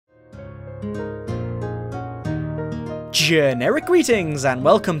Generic greetings and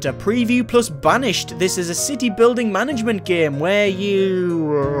welcome to Preview plus Banished. This is a city building management game where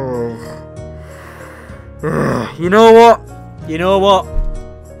you... You know what?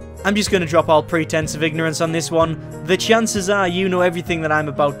 I'm just going to drop all pretense of ignorance on this one. The chances are you know everything that I'm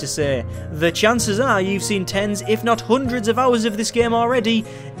about to say. The chances are you've seen tens, if not hundreds of hours of this game already,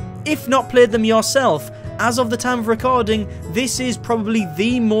 if not played them yourself. As of the time of recording, this is probably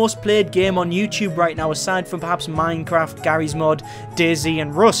the most played game on YouTube right now, aside from perhaps Minecraft, Gary's Mod, DayZ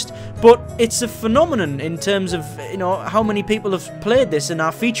and Rust. But it's a phenomenon in terms of, you know, how many people have played this and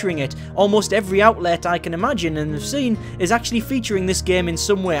are featuring it. Almost every outlet I can imagine and have seen is actually featuring this game in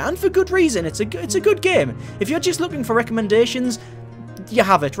some way, and for good reason. It's a good game. If you're just looking for recommendations, you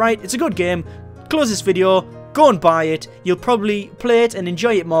have it, right? It's a good game. Close this video, go and buy it. You'll probably play it and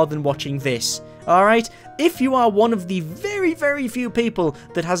enjoy it more than watching this. Alright, if you are one of the very, very few people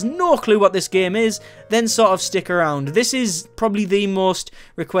that has no clue what this game is, then sort of stick around. This is probably the most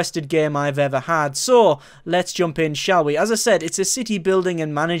requested game I've ever had, so let's jump in, shall we? As I said, it's a city building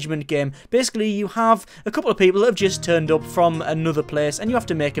and management game. Basically, you have a couple of people that have just turned up from another place, and you have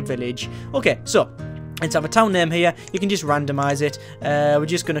to make a village. Okay, so... let's have a town name here. You can just randomize it. We're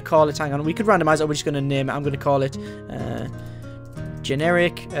just going to call it, hang on, we could randomize it, we're just going to name it. I'm going to call it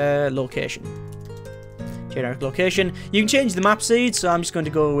generic location. Generic location. You can change the map seed, so I'm just going to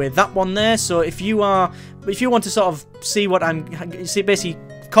go with that one there. So if you want to sort of see what basically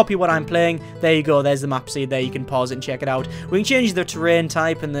copy what I'm playing, there you go, there's the map seed there, you can pause it and check it out. We can change the terrain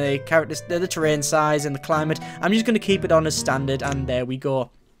type and the terrain size and the climate. I'm just going to keep it on as standard, and there we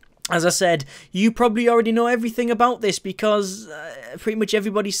go. As I said, you probably already know everything about this because pretty much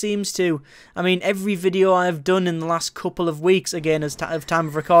everybody seems to. I mean, every video I've done in the last couple of weeks, again, as of time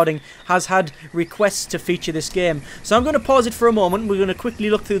of recording, has had requests to feature this game. So I'm going to pause it for a moment. We're going to quickly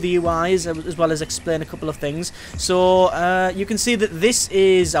look through the UIs as well as explain a couple of things. So you can see that this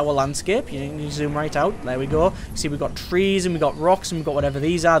is our landscape. You can zoom right out. There we go. You see we've got trees and we've got rocks and we've got whatever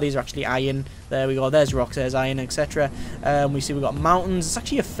these are. These are actually iron. There we go. There's rocks, there's iron, etc. We see we've got mountains. It's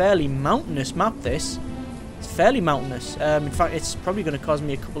actually a fairly mountainous map, this. It's fairly mountainous. In fact, it's probably going to cause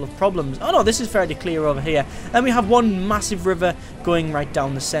me a couple of problems. Oh no, this is fairly clear over here. And we have one massive river going right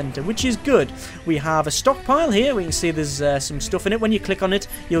down the centre, which is good. We have a stockpile here. We can see there's some stuff in it. When you click on it,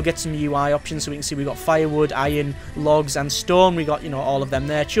 you'll get some UI options. So we can see we've got firewood, iron, logs, and stone. We got, you know, all of them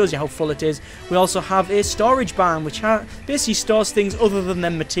there. It shows you how full it is. We also have a storage barn, which basically stores things other than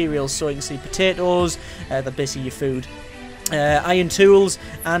them materials. So you can see potatoes, they're basically your food. Iron tools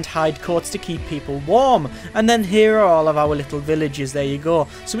and hide coats to keep people warm. And then here are all of our little villages. There you go.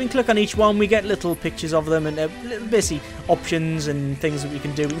 So we can click on each one, we get little pictures of them and little basically options and things that we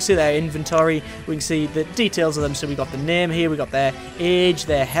can do. We can see their inventory, we can see the details of them. So we got the name here, we got their age,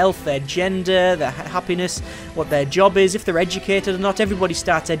 their health, their gender, their happiness, what their job is, if they're educated or not. Everybody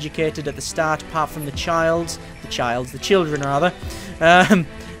starts educated at the start apart from the children rather.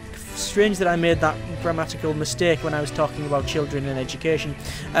 Strange that I made that grammatical mistake when I was talking about children and education.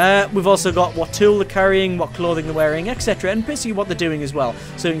 We've also got what tool they're carrying, what clothing they're wearing, etc. and basically what they're doing as well.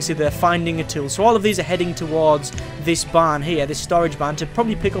 So you can see they're finding a tool. So all of these are heading towards this barn here, this storage barn, to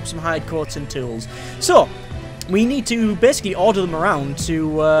probably pick up some hide coats and tools. So we need to basically order them around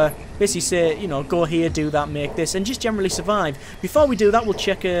to basically say, you know, go here, do that, make this, and just generally survive. Before we do that, we'll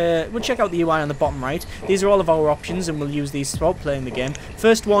check out the UI on the bottom right. These are all of our options, and we'll use these throughout playing the game.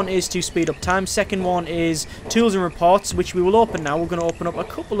 First one is to speed up time. Second one is tools and reports, which we will open now. We're going to open up a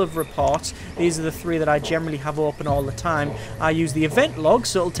couple of reports. These are the three that I generally have open all the time. I use the event log,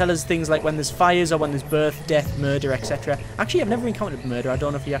 so it'll tell us things like when there's fires or when there's birth, death, murder, etc. Actually, I've never encountered murder. I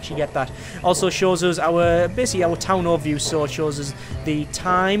don't know if you actually get that. Also shows us basically our town overview, so it shows us the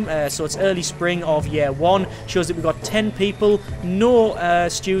time. So it's early spring of year 1. Shows that we've got 10 people, no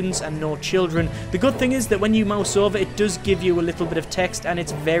students and no children. The good thing is that when you mouse over, it does give you a little bit of text, and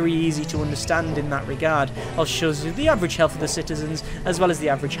it's very easy to understand in that regard. It shows you the average health of the citizens, as well as the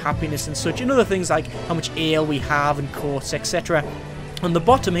average happiness and such, and other things like how much ale we have and coats, etc. On the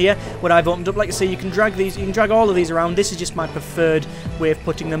bottom here, what I've opened up, like I say, you can drag all of these around. This is just my preferred way of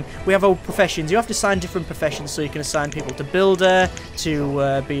putting them. We have our professions. You have to assign different professions, so you can assign people to builder,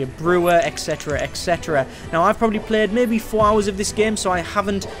 to be a brewer, etc, etc. Now, I've probably played maybe 4 hours of this game, so I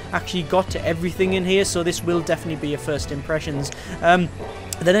haven't actually got to everything in here, so this will definitely be a first impressions.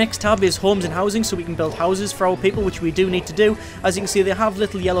 The next tab is homes and housing, so we can build houses for our people, which we do need to do. As you can see, they have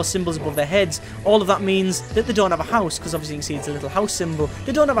little yellow symbols above their heads. All of that means that they don't have a house, because obviously you can see it's a little house symbol.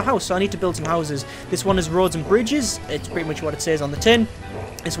 They don't have a house, so I need to build some houses. This one is roads and bridges. It's pretty much what it says on the tin.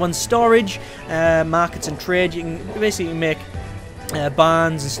 This one's storage, markets and trade. You can basically make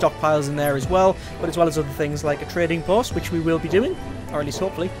barns and stockpiles in there as well, but as well as other things like a trading post, which we will be doing, or at least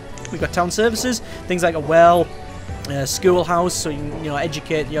hopefully. We've got town services, things like a well, schoolhouse, so you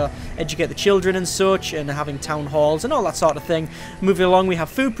can, educate the children and such, and having town halls and all that sort of thing. Moving along, we have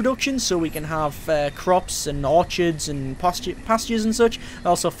food production, so we can have crops and orchards and pastures and such.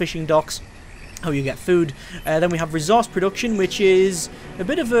 Also fishing docks, how you get food. Then we have resource production, which is a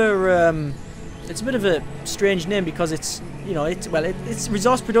bit of a it's a bit of a strange name because it's it's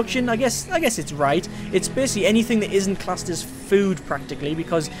resource production. I guess it's right. It's basically anything that isn't classed as food practically,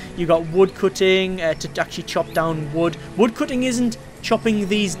 because you got wood cutting to actually chop down wood. Wood cutting isn't chopping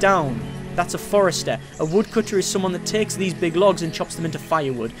these down. That's a forester. A woodcutter is someone that takes these big logs and chops them into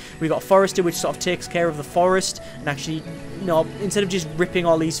firewood. We've got a forester which sort of takes care of the forest and actually, instead of just ripping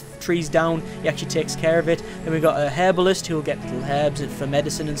all these trees down, he actually takes care of it. Then we've got a herbalist who will get little herbs for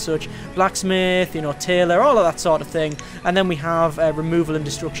medicine and such. Blacksmith, tailor, all of that sort of thing. And then we have removal and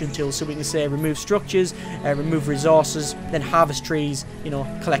destruction tools, so we can say remove structures, remove resources, then harvest trees,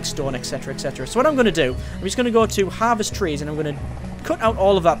 collect stone, etc, etc. So what I'm going to do, I'm just going to go to harvest trees and I'm going to cut out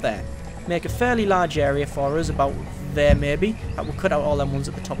all of that there. Make a fairly large area for us, about there maybe. We'll cut out all them ones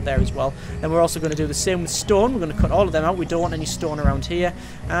at the top there as well. Then we're also going to do the same with stone. We're going to cut all of them out. We don't want any stone around here.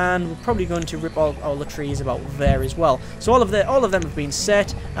 And we're probably going to rip all the trees about there as well. So all of them have been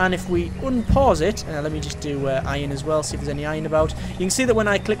set. And if we unpause it, let me just do iron as well, see if there's any iron about. You can see that when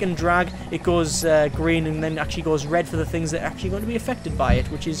I click and drag, it goes green and then actually goes red for the things that are actually going to be affected by it,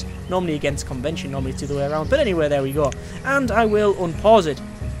 which is normally against convention. Normally it's the other way around. But anyway, there we go. And I will unpause it.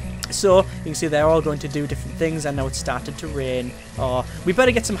 So you can see they're all going to do different things, and now it's started to rain. We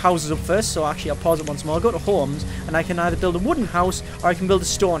better get some houses up first, so actually I'll pause it once more. I'll go to homes, and I can either build a wooden house or I can build a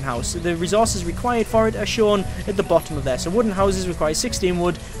stone house. The resources required for it are shown at the bottom of there. So wooden houses require 16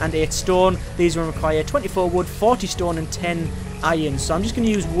 wood and 8 stone. These will require 24 wood, 40 stone and 10 iron. So I'm just going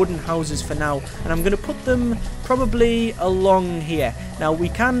to use wooden houses for now, and I'm going to put them probably along here. Now we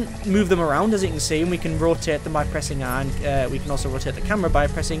can move them around, as you can see, and we can rotate them by pressing R, and we can also rotate the camera by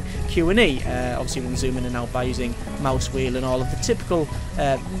pressing Q and E. Obviously we can zoom in and out by using mouse wheel and all of the typical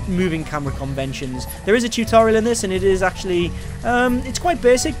moving camera conventions. There is a tutorial in this, and it is actually it's quite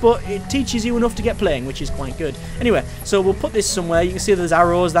basic, but it teaches you enough to get playing, which is quite good. Anyway, so we'll put this somewhere. You can see there's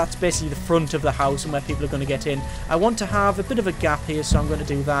arrows. That's basically the front of the house and where people are going to get in. I want to have a bit of a gap here, so I'm going to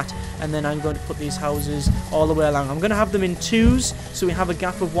do that, and then I'm going to put these houses all the way along. I'm going to have them in twos, so we have a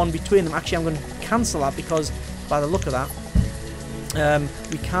gap of one between them. Actually, I'm going to cancel that because by the look of that,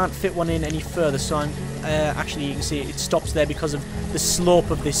 we can't fit one in any further, so I'm actually, you can see it stops there because of the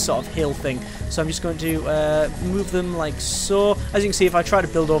slope of this sort of hill thing. So I'm just going to move them like so. As you can see, if I try to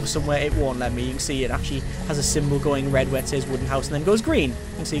build over somewhere, it won't let me. You can see it actually has a symbol going red where it says wooden house, and then goes green.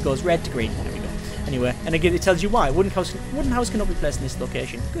 You can see it goes red to green. There we go. Anyway, and again, it tells you why. Wooden house cannot be placed in this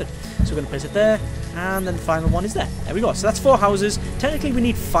location. Good. So we're going to place it there, and then the final one is there. There we go. So that's 4 houses. Technically, we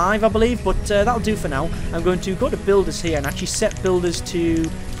need 5, I believe, but that'll do for now. I'm going to go to builders here and actually set builders to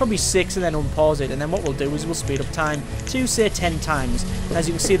probably 6 and then unpause it. And then what we'll do is we'll speed up time to, say, 10 times. And as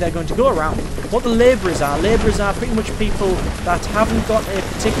you can see, they're going to go around. What the labourers are pretty much people that haven't got a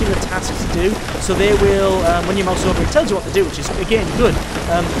particular task to do. So they will, when you mouse over, it tells you what to do, which is, again, good.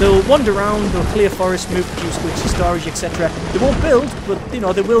 They'll wander around, they'll clear forest, move produce goods to storage, etc. They won't build, but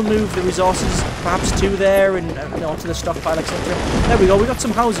they will move the resources perhaps to there and to the stockpile, etc. There we go. We got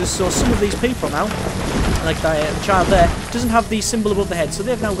some houses, so some of these people now, like the child there, doesn't have the symbol above the head, so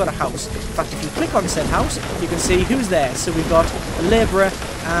they've now got a house. In fact, if you click on said house, you can see who's there. So we've got a labourer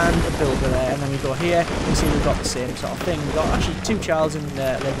and a builder there, and then we go here, you can see we've got the same sort of thing. We've got actually 2 childs and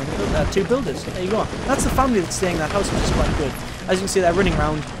labourer and 2 builders. There you go. That's the family that's staying in that house, which is quite good. As you can see, they're running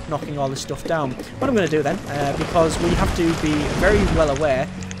around, knocking all this stuff down. What I'm going to do then, because we have to be very well aware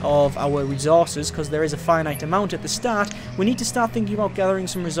of our resources, because there is a finite amount at the start, we need to start thinking about gathering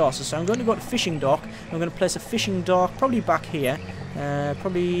some resources. So I'm going to go to fishing dock. I'm going to place a fishing dock probably back here.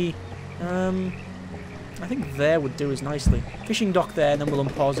 I think there would do as nicely. Fishing dock there, and then we'll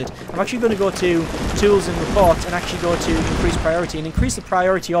unpause it. I'm actually going to go to tools and reports and actually go to increase priority and increase the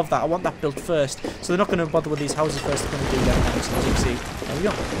priority of that. I want that built first. So they're not going to bother with these houses first, they're going to do that next, as you can see. There we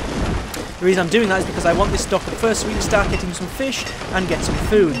go. The reason I'm doing that is because I want this dock up first so we can start getting some fish and get some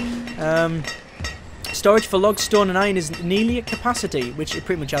food. Storage for logs, stone and iron is nearly at capacity, which it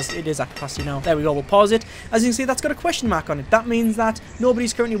pretty much has. It is at capacity now. There we go, we'll pause it. As you can see, that's got a question mark on it. That means that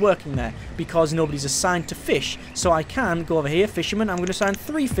nobody's currently working there because nobody's assigned to fish. So I can go over here, fishermen. I'm going to assign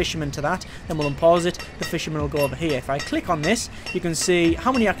 3 fishermen to that. Then we'll unpause it. The fishermen will go over here. If I click on this, you can see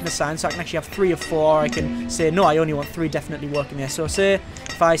how many I can assign. So I can actually have 3 or 4. I can say, no, I only want 3 definitely working there. So say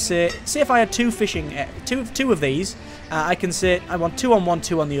if I had 2 fishing, two of these, I can say I want 2 on one,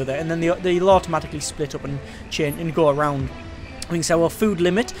 2 on the other, and then they'll automatically split up and change and go around. We can say our food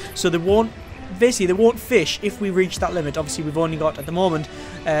limit, so they won't fish if we reach that limit. Obviously, we've only got at the moment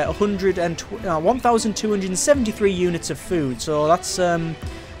 1,273 units of food, so that's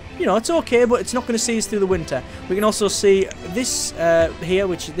you know, it's okay, but it's not going to see us through the winter. We can also see this here,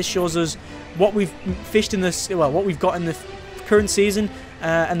 which this shows us what we've fished in this, well, what we've got in the current season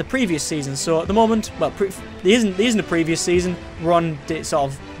and the previous season. So at the moment, well, there isn't a previous season. We're on sort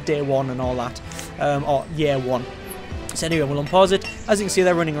of day 1 and all that, or year 1. So anyway, we'll unpause it. As you can see,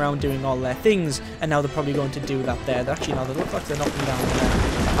 they're running around doing all their things, and now they're probably going to do that there. Actually, now they look like they're knocking down.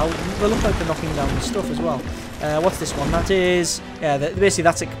 They look like they're knocking down the stuff as well. What's this one? That is, yeah, basically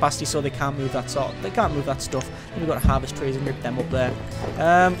that's at capacity, so they can't move that They can't move that stuff. And we've got to harvest trees and rip them up there.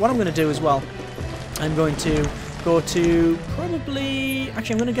 What I'm going to do as well, I'm going to go to probably.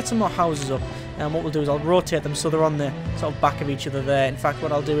 Actually, I'm going to get some more houses up. And what we'll do is I'll rotate them so they're on the sort of back of each other there. In fact,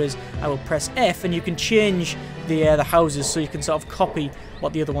 what I'll do is I will press F, and you can change the houses so you can sort of copy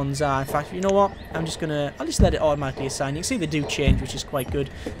what the other ones are. In fact, you know what? I'll just let it automatically assign. You can see they do change, which is quite good.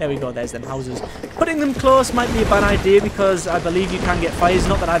 There we go. There's them houses. Putting them close might be a bad idea because I believe you can get fires.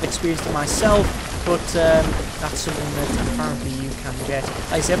 Not that I've experienced it myself, but that's something that apparently you can get.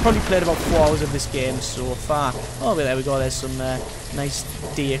 Like I say, I've probably played about 4 hours of this game so far. Oh, but there we go. There's some nice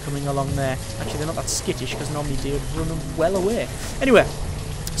deer coming along there. Actually, they're not that skittish because normally deer run well away. Anyway,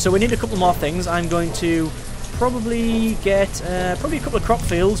 so we need a couple more things. I'm going to probably get probably a couple of crop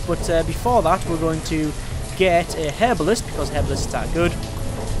fields, but before that we're going to get a herbalist because herbalists are good.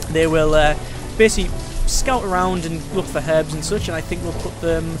 They will basically scout around and look for herbs and such, and I think we'll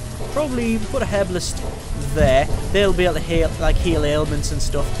probably put a herbalist there. They'll be able to heal ailments and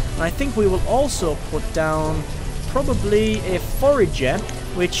stuff, and I think we will also put down probably a forager,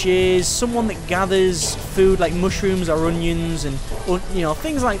 which is someone that gathers food like mushrooms or onions and, you know,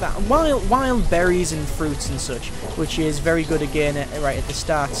 things like that, wild berries and fruits and such, which is very good again right at the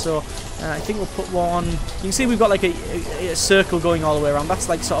start. So I think we'll put one. You can see we've got like a circle going all the way around. That's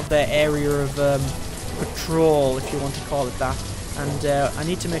like sort of their area of patrol, if you want to call it that. And I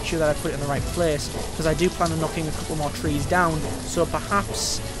need to make sure that I put it in the right place because I do plan on knocking a couple more trees down. So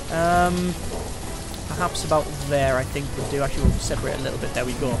perhaps about there, I think we'll do. Actually, we'll separate a little bit. There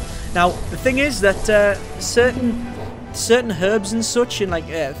we go. Now, the thing is that certain herbs and such, and like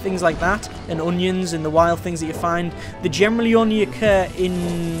things like that, and onions and the wild things that you find, they generally only occur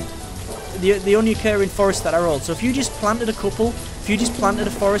in forests that are old. So if you just planted a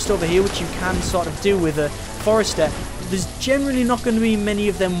forest over here, which you can sort of do with a forester, there's generally not going to be many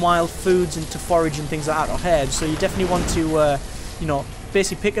of them wild foods and to forage and things like that, or herbs. So you definitely want to, you know,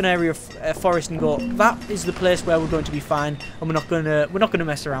 basically pick an area of forest and go, that is the place where we're going to be fine, and we're not going to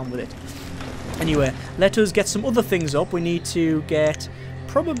mess around with it. Anyway, let us get some other things up. We need to get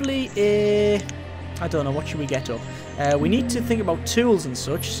probably I don't know, what should we get up? We need to think about tools and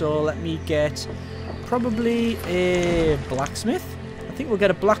such, so let me get probably a blacksmith. I think we'll get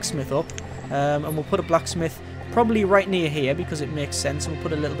a blacksmith up, and we'll put a blacksmith probably right near here because it makes sense, and we'll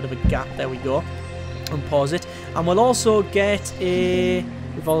put a little bit of a gap. There we go. Unpause it, and we'll also get a.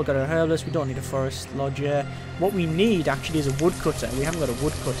 We've all got a herbalist. We don't need a forest lodger. What we need actually is a woodcutter. We haven't got a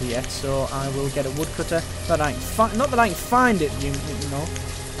woodcutter yet, so I will get a woodcutter. Not that I can find it. You know.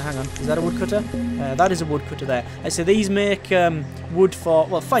 Hang on, is that a woodcutter? That is a woodcutter there. I say these make wood for,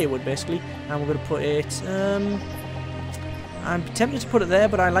 well, firewood basically, and we're going to put it. I'm tempted to put it there,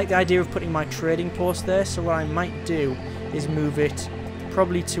 but I like the idea of putting my trading post there. So what I might do is move it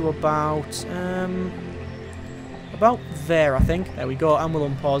probably to about there, I think. There we go, and we'll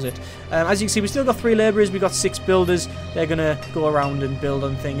unpause it. As you can see, we still got 3 labourers. We've got 6 builders. They're going to go around and build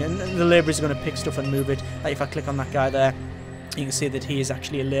on thing, and the labourers are going to pick stuff and move it. Like if I click on that guy there, you can see that he is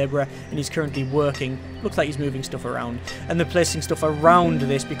actually a labourer, and he's currently working. Looks like he's moving stuff around, and they're placing stuff around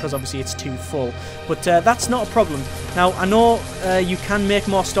this because obviously it's too full. But that's not a problem. Now, I know you can make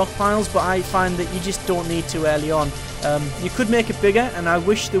more stockpiles, but I find that you just don't need to early on. You could make it bigger, and I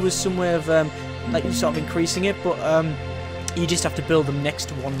wish there was some way of like sort of increasing it, but you just have to build them next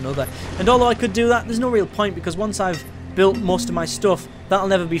to one another. And although I could do that, there's no real point because once I've built most of my stuff, that'll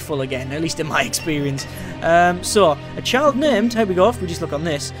never be full again, at least in my experience. So, a child named, here we go, if we just look on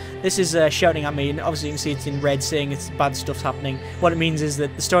this, this is shouting at me, and obviously you can see it's in red saying it's bad stuff's happening. What it means is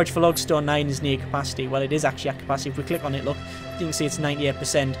that the storage for Logstone 9 is near capacity. Well, it is actually at capacity. If we click on it, look, you can see it's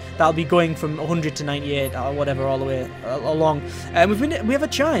 98%. That'll be going from 100 to 98 or whatever all the way along. We have a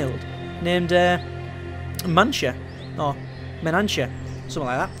child named Mantia, or Menantia, something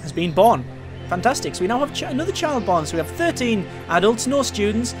like that, has been born. Fantastic. So we now have another child born. So we have 13 adults, no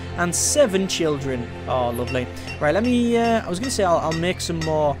students, and 7 children. Oh, lovely. Right, let me... I was going to say I'll make some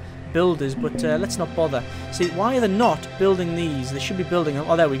more builders, but let's not bother. See, why are they not building these? They should be building them.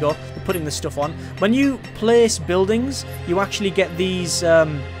 Oh, there we go. They're putting the stuff on. When you place buildings, you actually get these...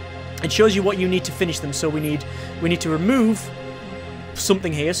 it shows you what you need to finish them. So we need to remove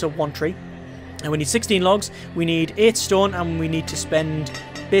something here, so 1 tree. And we need 16 logs, we need 8 stone, and we need to spend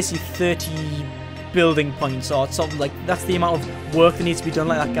basically 30 building points, or something like that's the amount of work that needs to be done.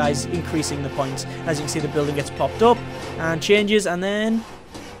 Like that guy's increasing the points. As you can see, the building gets popped up and changes, and then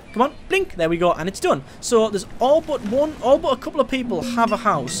come on, blink, there we go, and it's done. So there's all but a couple of people have a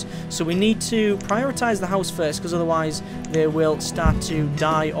house, so we need to prioritize the house first, because otherwise they will start to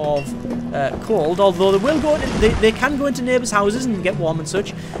die of cold. Although they can go into neighbours' houses and get warm and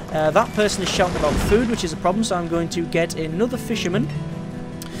such. That person is shouting about food, which is a problem, so I'm going to get another fisherman.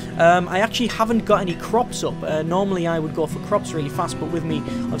 I actually haven't got any crops up. Normally I would go for crops really fast, but with me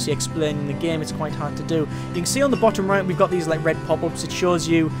obviously explaining the game, it's quite hard to do. You can see on the bottom right we've got these like red pop-ups. It shows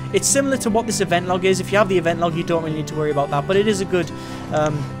you, it's similar to what this event log is. If you have the event log, you don't really need to worry about that, but it is a good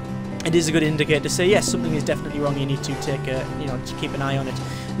indicator to say yes, something is definitely wrong. You need to take to keep an eye on it.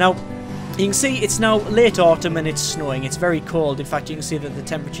 Now you can see it's now late autumn and it's snowing. It's very cold. In fact, you can see that the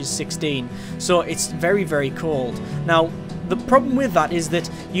temperature is 16, so it's very, very cold. Now the problem with that is that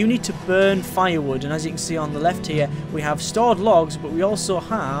you need to burn firewood, and as you can see on the left here, we have stored logs, but we also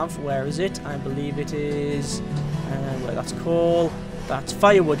have, where is it? I believe it is, where that's coal, that's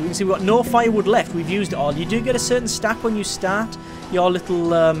firewood. We can see we've got no firewood left. We've used it all. You do get a certain stack when you start your little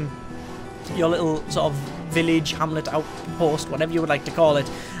sort of village, hamlet, outpost, whatever you would like to call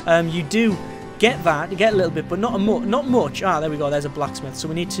it. You do get that, you get a little bit, but not much. Ah, there we go, there's a blacksmith. So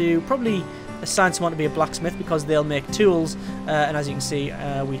we need to probably assign someone to be a blacksmith, because they'll make tools, and as you can see,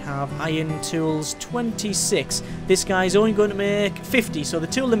 we have iron tools 26. This guy's only going to make 50, so the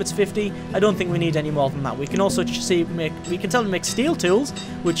tool limit's 50. I don't think we need any more than that. We can also see we can tell them to make steel tools,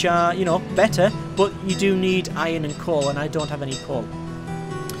 which are, you know, better, but you do need iron and coal, and I don't have any coal.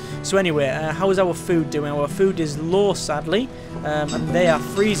 So anyway, how is our food doing? Our food is low, sadly, and they are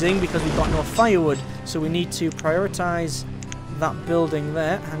freezing because we've got no firewood. So we need to prioritize that building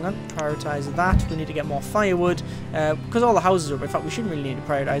there. Hang on, prioritize that. We need to get more firewood because all the houses are up. In fact, we shouldn't really need to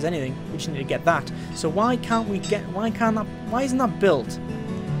prioritize anything. We just need to get that. So why isn't that built?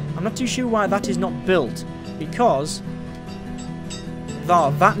 I'm not too sure why that is not built, because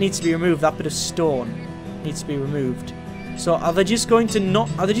that needs to be removed. That bit of stone needs to be removed. So are they just going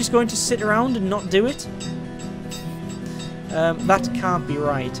to sit around and not do it? That can't be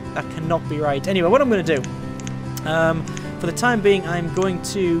right. That cannot be right. Anyway, what I'm going to do, for the time being, I'm going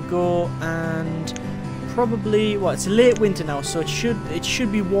to go and probably, well, it's late winter now, so it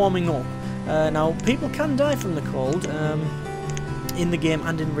should be warming up. Now, people can die from the cold in the game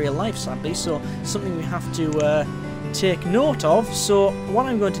and in real life, sadly, so something we have to take note of. So what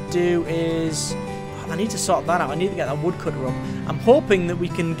I'm going to do is, I need to sort that out. I need to get that woodcutter up. I'm hoping that we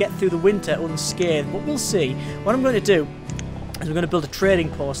can get through the winter unscathed, but we'll see. What I'm going to do is we're going to build a trading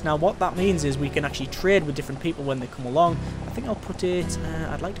post. Now what that means is we can actually trade with different people when they come along. I think I'll put it,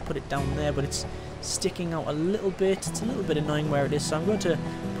 I'd like to put it down there, but it's sticking out a little bit. It's a little bit annoying where it is, so I'm going to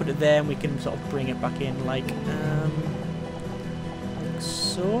put it there and we can sort of bring it back in like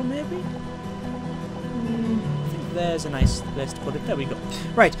so maybe? There's a nice place to put it. There we go.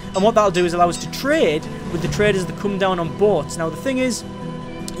 Right, and what that'll do is allow us to trade with the traders that come down on boats. Now the thing is,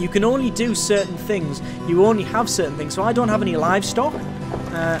 you can only do certain things. You only have certain things. So I don't have any livestock.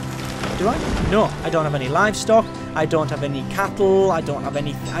 Do I? No, I don't have any livestock. I don't have any cattle. I don't have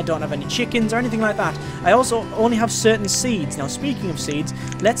any chickens or anything like that. I also only have certain seeds. Now speaking of seeds,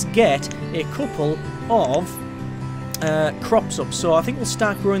 let's get a couple of crops up. So I think we'll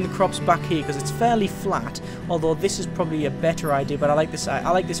start growing the crops back here because it's fairly flat, although this is probably a better idea, but I like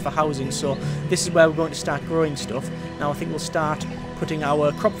this for housing, so this is where we're going to start growing stuff. Now I think we'll start putting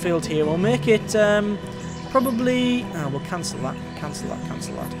our crop field here. We'll make it probably, we'll cancel that.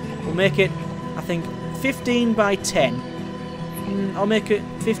 We'll make it, I think, 15 by 10. I'll make it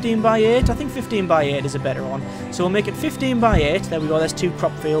 15 by 8. I think 15 by 8 is a better one. So we'll make it 15 by 8. There we go, there's 2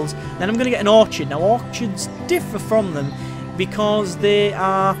 crop fields. Then I'm going to get an orchard. Now orchards differ from them because they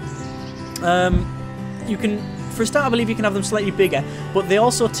are, you can, for a start I believe you can have them slightly bigger, but they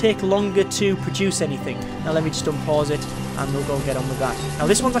also take longer to produce anything. Now let me just unpause it and we'll go and get on with that. Now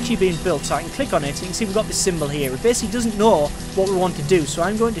this one's actually being built, so I can click on it. So you can see we've got this symbol here. It basically doesn't know what we want to do, so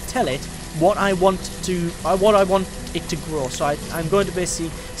I'm going to tell it what I want it to grow. So I'm going to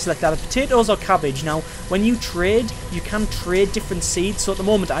basically select either potatoes or cabbage. Now, when you trade, you can trade different seeds. So at the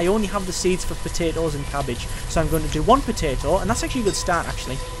moment, I only have the seeds for potatoes and cabbage. So I'm going to do 1 potato, and that's actually a good start,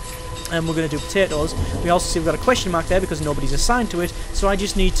 actually. And we're going to do potatoes. We also see we've got a question mark there because nobody's assigned to it. So I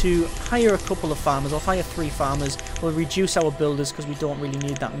just need to hire a couple of farmers. I'll hire 3 farmers. We'll reduce our builders because we don't really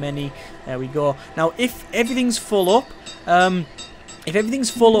need that many. There we go. Now, if everything's full up, and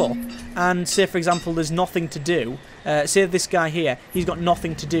say, for example, there's nothing to do, say this guy here, he's got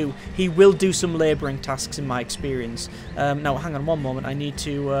nothing to do, he will do some labouring tasks in my experience. Now, hang on one moment. I need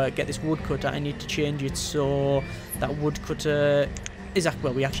to get this woodcutter. I need to change it so that woodcutter...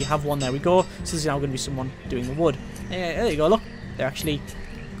 well, we actually have one. There we go. So there's now going to be someone doing the wood. There you go, look. They're actually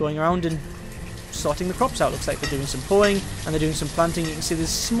going around and sorting the crops out. Looks like they're doing some ploughing and they're doing some planting. You can see there's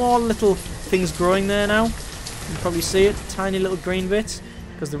small little things growing there now. You can probably see it. Tiny little green bits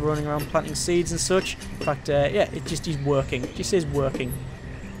because they're running around planting seeds and such. In fact, yeah, it just is working. It just is working.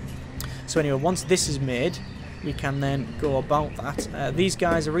 So anyway, once this is made, we can then go about that. These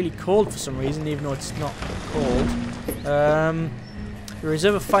guys are really cold for some reason, even though it's not cold. The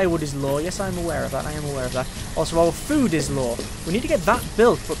reserve of firewood is low. Yes, I'm aware of that. I am aware of that. Also, our food is low. We need to get that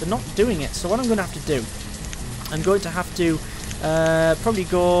built, but they're not doing it. So what I'm going to have to do, I'm going to have to probably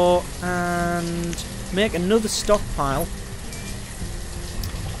go and make another stockpile.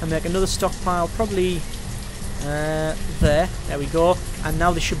 And make another stockpile probably there. There we go. And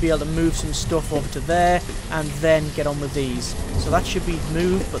now they should be able to move some stuff over to there and then get on with these. So that should be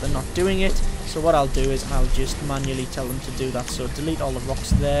moved, but they're not doing it. So what I'll do is I'll just manually tell them to do that. So delete all the rocks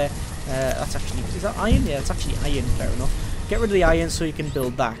there. That's actually... Is that iron? Yeah, it's actually iron, fair enough. Get rid of the iron so you can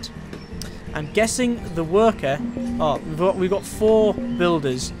build that. I'm guessing the worker... Oh, we've got 4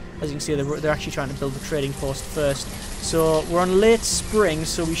 builders. As you can see, they're actually trying to build the trading post first. So we're on late spring,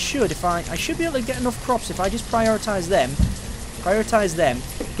 so we should... I should be able to get enough crops if I just prioritise them.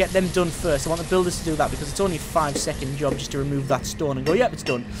 Get them done first. I want the builders to do that because it's only a 5-second job just to remove that stone and go, yep, it's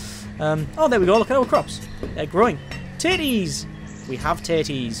done. Oh, there we go. Look at our crops. They're growing. Taties! We have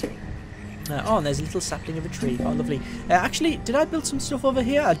taties. Oh, and there's a little sapling of a tree. Oh, lovely. Actually, did I build some stuff over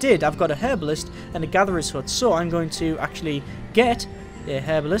here? I did. I've got a herbalist and a gatherer's hut. So I'm going to actually get a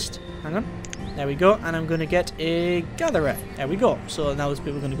herbalist. Hang on. There we go. And I'm going to get a gatherer. There we go. So now those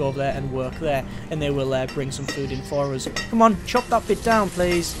people are going to go over there and work there. And they will bring some food in for us. Come on, chop that bit down,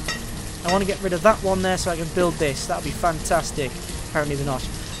 please. I want to get rid of that one there so I can build this. That would be fantastic. Apparently they're not.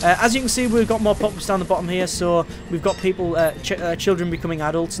 As you can see, we've got more pop-ups down the bottom here, so we've got people, children becoming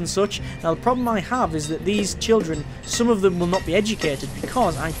adults and such. Now, the problem I have is that these children, some of them will not be educated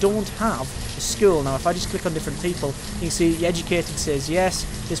because I don't have a school. Now, if I just click on different people, you can see the educated says yes,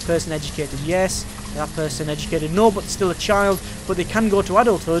 this person educated yes, that person educated no, but still a child, but they can go to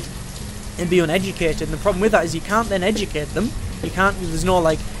adulthood and be uneducated. And the problem with that is you can't then educate them. You can't. There's no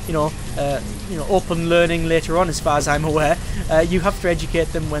like open learning later on, as far as I'm aware. You have to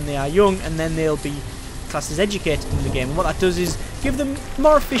educate them when they are young, and then they'll be classed as educated in the game. And what that does is give them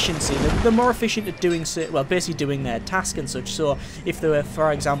more efficiency. They're more efficient at doing, well, basically doing their task and such. So if they were,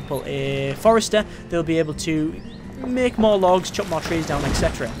 for example, a forester, they'll be able to make more logs, chop more trees down,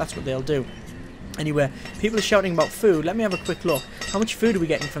 etc. That's what they'll do. Anyway, people are shouting about food. Let me have a quick look. How much food are we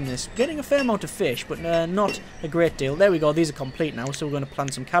getting from this? We're getting a fair amount of fish, but not a great deal. There we go. These are complete now, so we're going to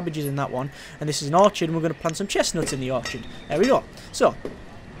plant some cabbages in that one. And this is an orchard, and we're going to plant some chestnuts in the orchard. There we go. So,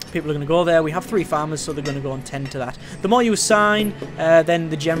 people are going to go there. We have 3 farmers, so they're going to go and tend to that. The more you assign,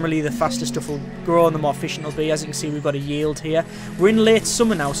 then generally the faster stuff will grow and the more efficient it'll be. As you can see, we've got a yield here. We're in late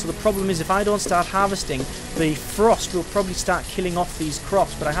summer now, so the problem is if I don't start harvesting, the frost will probably start killing off these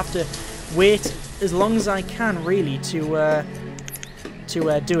crops, but I have to wait as long as I can, really, to do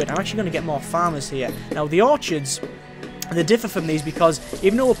it. I'm actually going to get more farmers here. Now, the orchards, they differ from these because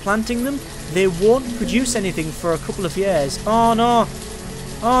even though we're planting them, they won't produce anything for a couple of years. Oh, no.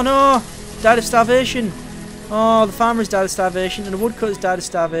 Oh, no. Died of starvation. Oh, the farmer's died of starvation, and the woodcutter's died of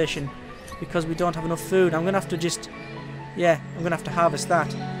starvation because we don't have enough food. I'm going to have to just... Yeah, I'm going to have to harvest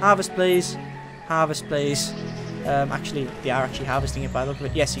that. Harvest, please. Harvest, please. Actually, they are actually harvesting it by the look of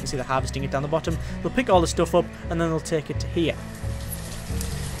it. Yes, you can see they're harvesting it down the bottom. They'll pick all the stuff up and then they'll take it to here,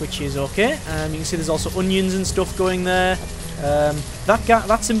 which is okay. You can see there's also onions and stuff going there.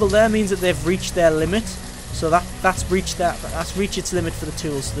 That symbol there means that they've reached their limit. So that's reached its limit for the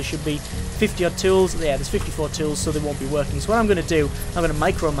tools. So there should be 50 odd tools. Yeah, there's 54 tools, so they won't be working. So what I'm going to do, I'm going to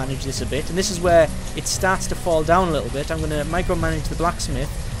micromanage this a bit, and this is where it starts to fall down a little bit. I'm going to micromanage the blacksmith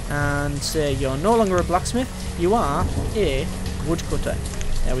and say you're no longer a blacksmith, you are a woodcutter.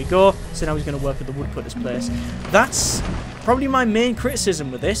 There we go. So now he's going to work at the woodcutter's place. That's probably my main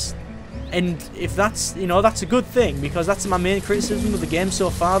criticism with this. And if that's, you know, that's a good thing, because that's my main criticism of the game so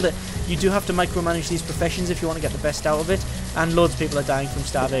far, that you do have to micromanage these professions if you want to get the best out of it, and loads of people are dying from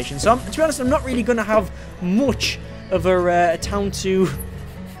starvation. So, to be honest, I'm not really going to have much of a town to...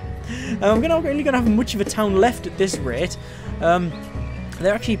 I'm not really going to have much of a town left at this rate.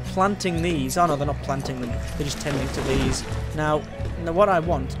 They're actually planting these. Oh no, they're not planting them. They're just tending to these. Now what I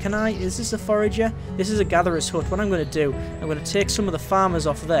want, is this a forager? This is a gatherer's hut. What I'm going to do, I'm going to take some of the farmers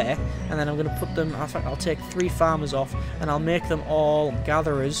off there, and then I'm going to put them, in fact I'll take 3 farmers off, and I'll make them all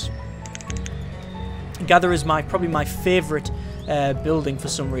gatherers. Gather is probably my favourite building for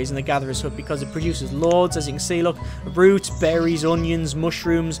some reason, the gatherer's hut, because it produces loads, as you can see. Look, roots, berries, onions,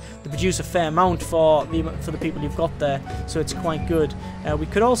 mushrooms. They produce a fair amount for the people you've got there, so it's quite good. We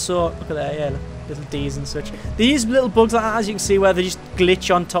could also look at that, yeah, look, little D's and such. These little bugs, as you can see, where they just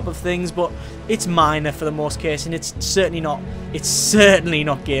glitch on top of things, but it's minor for the most case, and it's certainly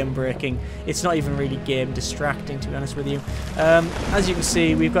not game breaking. It's not even really game distracting, to be honest with you. As you can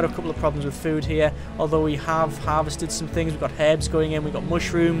see, we've got a couple of problems with food here, although we have harvested some things. We've got herbs going in, we've got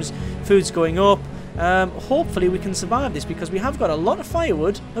mushrooms, food's going up. Hopefully we can survive this, because we have got a lot of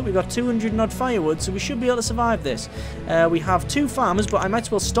firewood. Look, we've got 200 and odd firewood, so we should be able to survive this. We have 2 farmers, but I might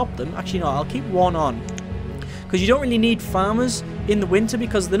as well stop them. Actually, no, I'll keep 1 on, because you don't really need farmers in the winter,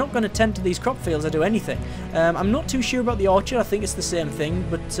 because they're not going to tend to these crop fields or do anything. I'm not too sure about the orchard. I think it's the same thing,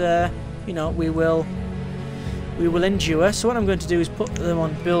 but you know, we will endure. So what I'm going to do is put them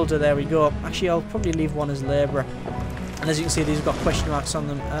on builder. There we go. Actually, I'll probably leave 1 as labourer. And as you can see, these have got question marks on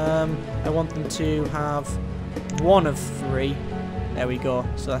them. I want them to have 1 of 3. There we go.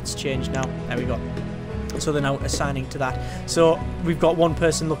 So that's changed now. There we go. So they're now assigning to that. So we've got 1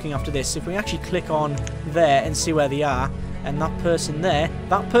 person looking after this. If we actually click on there and see where they are, and that person there,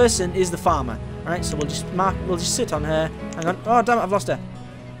 that person is the farmer. Right? So we'll just sit on her. Hang on. Oh, damn it, I've lost her.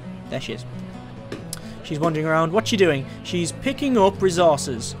 There she is. She's wandering around. What's she doing? She's picking up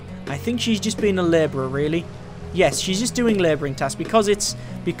resources. I think she's just being a labourer, really. Yes, she's just doing labouring tasks, because it's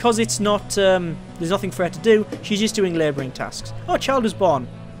not there's nothing for her to do. She's just doing labouring tasks. Oh, a child was born.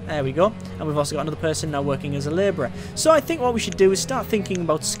 There we go. And we've also got another person now working as a labourer. So I think what we should do is start thinking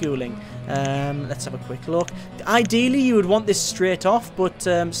about schooling. Let's have a quick look. Ideally, you would want this straight off, but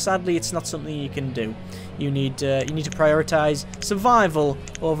sadly, it's not something you can do. You need to prioritise survival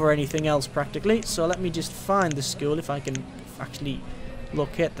over anything else, practically. So let me just find the school, if I can actually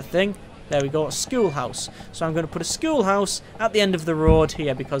locate the thing. There we go, a schoolhouse. So I'm going to put a schoolhouse at the end of the road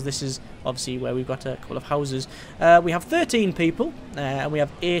here, because this is obviously where we've got a couple of houses. We have 13 people, and we have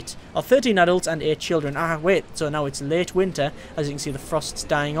 13 adults and 8 children. Ah, wait, so now it's late winter. As you can see, the frost's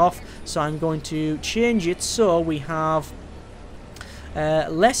dying off. So I'm going to change it so we have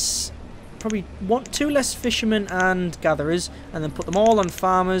probably 2 less fishermen and gatherers, and then put them all on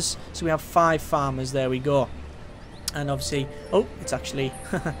farmers. So we have 5 farmers. There we go. And obviously, oh, it's actually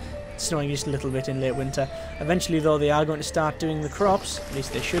snowing just a little bit in late winter. Eventually, though, they are going to start doing the crops. At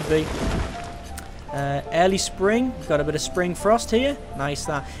least they should be. Early spring. We've got a bit of spring frost here. Nice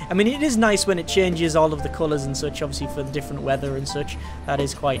that. I mean, it is nice when it changes all of the colours and such, obviously for the different weather and such. That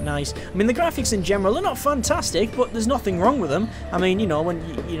is quite nice. I mean, the graphics in general are not fantastic, but there's nothing wrong with them. I mean, you know, when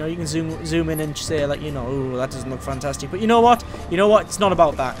you can zoom in and say, like, you know, oh, that doesn't look fantastic. But you know what? You know what? It's not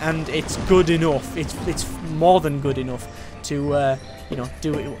about that, and it's good enough. It's more than good enough to you know,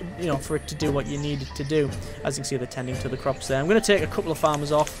 do it, you know, for it to do what you need it to do. As you can see, they're tending to the crops there. I'm going to take a couple of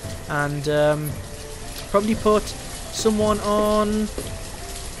farmers off, and probably put someone on.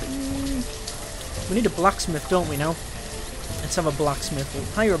 We need a blacksmith, don't we now? Let's have a blacksmith. We'll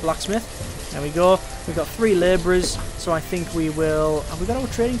hire a blacksmith. There we go. We've got 3 labourers, so I think we will... Have we got our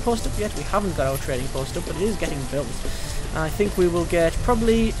trading post up yet? We haven't got our trading post up, but it is getting built. I think we will get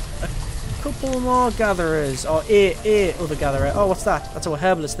probably a couple more gatherers, or a other gatherer. Oh, what's that? That's our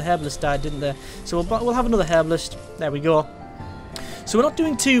herbalist. The herbalist died, didn't they? So we'll have another herbalist. There we go. So we're not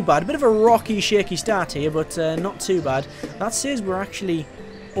doing too bad. A bit of a rocky, shaky start here, but not too bad. That says we're actually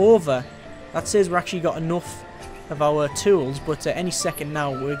over. That says we're actually got enough of our tools, but any second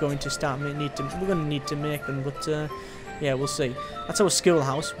now we're going to start need to make them. But yeah, we'll see. That's our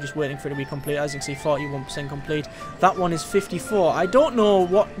schoolhouse. We're just waiting for it to be complete. As you can see, 41% complete. That one is 54. I don't know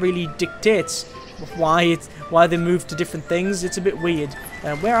what really dictates why they move to different things. It's a bit weird.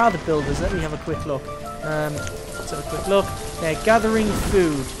 Where are the builders? Let me have a quick look. Let's have a quick look. They're gathering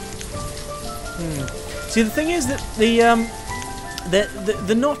food. See, the thing is that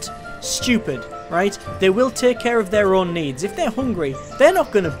they're not stupid, right? They will take care of their own needs. If they're hungry, they're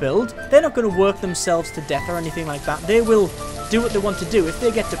not going to build. They're not going to work themselves to death or anything like that. They will do what they want to do. If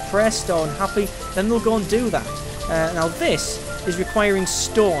they get depressed or unhappy, then they'll go and do that. Now this is requiring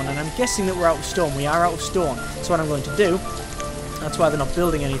stone, and I'm guessing that we're out of stone. We are out of stone. So what I'm going to do, that's why they're not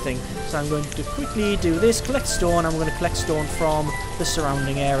building anything. So I'm going to quickly do this, collect stone, and we're going to collect stone from the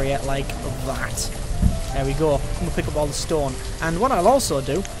surrounding area like that. There we go. I'm going to pick up all the stone. And what I'll also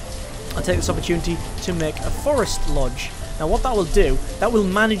do, I'll take this opportunity to make a forest lodge. Now what that will do, that will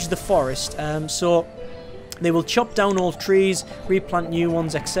manage the forest. So they will chop down old trees, replant new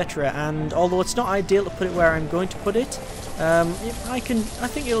ones, etc. And although it's not ideal to put it where I'm going to put it, I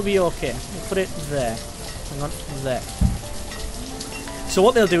think it'll be okay. We'll put it there. Hang on, there. So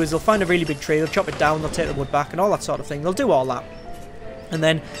what they'll do is they'll find a really big tree, they'll chop it down, they'll take the wood back and all that sort of thing. They'll do all that. And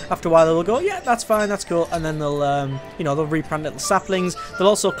then after a while they'll go, yeah, that's fine, that's cool. And then they'll, you know, they'll replant little saplings. They'll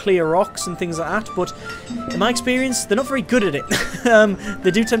also clear rocks and things like that. But in my experience, they're not very good at it.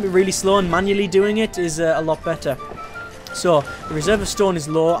 They do tend to be really slow, and manually doing it is a lot better. So the reserve of stone is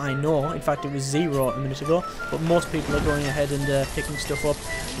low, I know. In fact, it was 0 a minute ago. But most people are going ahead and picking stuff up.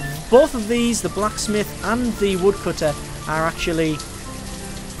 Both of these, the blacksmith and the woodcutter, are actually,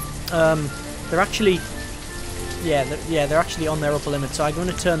 they're actually on their upper limit, so I'm going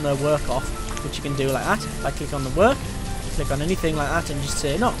to turn their work off, which you can do like that. If I click on the work, click on anything like that and just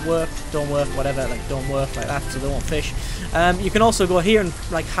say not work, don't work, whatever, like don't work, like that, so they won't fish. You can also go here and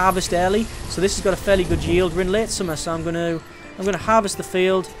like harvest early, so this has got a fairly good yield. We're in late summer, so I'm going to harvest the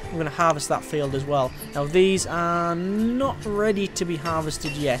field. I'm going to harvest that field as well. Now these are not ready to be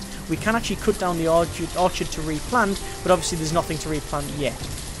harvested yet. We can actually cut down the orchard to replant, but obviously there's nothing to replant yet.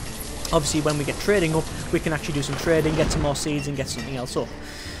 Obviously, when we get trading up, we can actually do some trading, get some more seeds, and get something else up.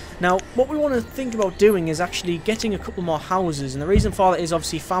 Now, what we want to think about doing is actually getting a couple more houses, and the reason for that is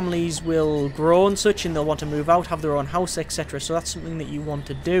obviously families will grow and such, and they'll want to move out, have their own house, etc. So that's something that you want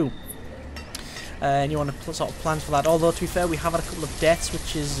to do. And you want to sort of plan for that. Although, to be fair, we have had a couple of deaths,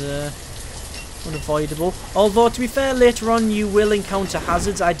 which is unavoidable. Although, to be fair, later on you will encounter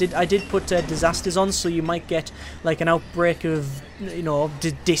hazards. I did put disasters on, so you might get like an outbreak of, you know,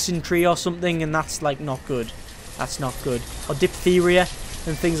 dysentery or something, and that's like not good. That's not good. Or diphtheria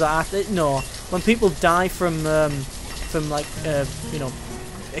and things like that. No, when people die from like you know,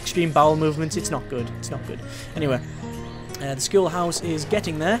 extreme bowel movements, it's not good. It's not good. Anyway. The schoolhouse is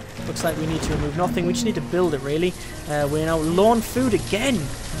getting there. Looks like we need to remove nothing. We just need to build it, really. We're now low on food again.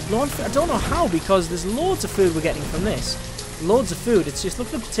 Low on food. I don't know how, because there's loads of food we're getting from this. Loads of food. It's just,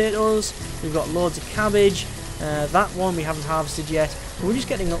 look at the potatoes. We've got loads of cabbage. That one we haven't harvested yet. We're just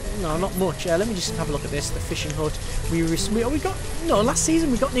getting, no, not much. Let me just have a look at this. The fishing hut. We got, no, last season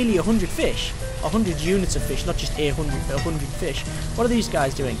we got nearly 100 fish. 100 units of fish, not just 800, but 100 fish. What are these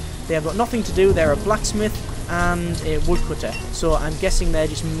guys doing? They have got nothing to do. They're a blacksmith and a woodcutter. So I'm guessing they're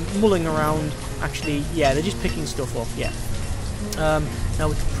just mulling around. Actually, yeah, they're just picking stuff up, yeah. Now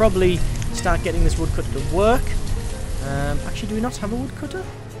we could probably start getting this woodcutter to work. Actually, do we not have a woodcutter?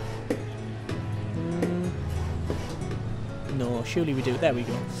 No, surely we do. There we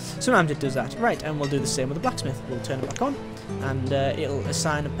go. Sometimes it does that. Right, and we'll do the same with the blacksmith. We'll turn it back on, and it'll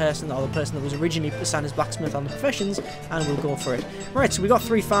assign a person, or the person that was originally assigned as blacksmith on the professions, and we'll go for it. Right, so we got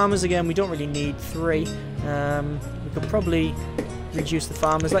 3 farmers again. We don't really need 3. We could probably reduce the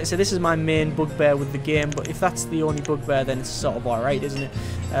farmers. Like I said, this is my main bugbear with the game, but if that's the only bugbear, then it's sort of alright, isn't it?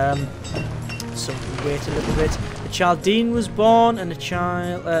 So we wait a little bit. A Chaldean was born, and a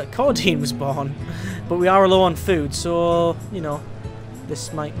Cordine was born. But we are low on food, so, you know,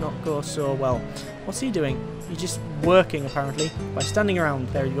 this might not go so well. What's he doing? He's just working, apparently, by standing around.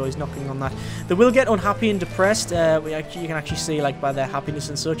 There you go, he's knocking on that. They will get unhappy and depressed. You can actually see, like, by their happiness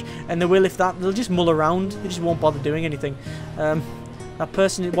and such. And they will, if that, they'll just mull around. They just won't bother doing anything. That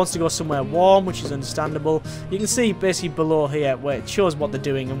person wants to go somewhere warm, which is understandable. You can see, basically, below here, where it shows what they're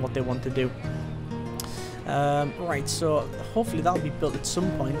doing and what they want to do. Right, so hopefully that'll be built at some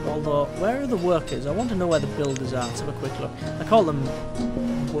point, although where are the workers? I want to know where the builders are. Let's have a quick look. I call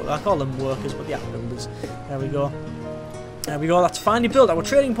them workers, but yeah, builders. There we go. There we go, that's finally built. Our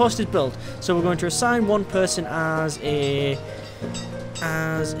trading post is built. So we're going to assign one person as a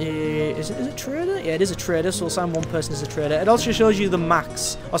is it trader? Yeah, it is a trader, so we'll assign one person as a trader. It also shows you the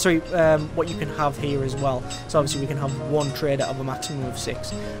max, oh sorry, what you can have here as well. So obviously we can have one trader of a maximum of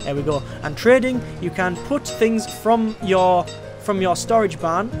 6. There we go. And trading, you can put things from your storage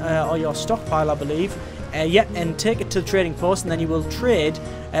barn, or your stockpile, I believe, yeah, and take it to the trading post, and then you will trade.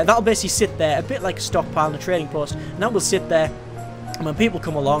 That'll basically sit there, a bit like a stockpile and a trading post, and that will sit there when people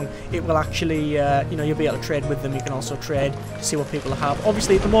come along, it will actually, you know, you'll be able to trade with them. You can also trade to see what people have.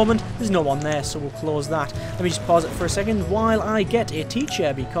 Obviously, at the moment, there's no one there, so we'll close that. Let me just pause it for a second while I get a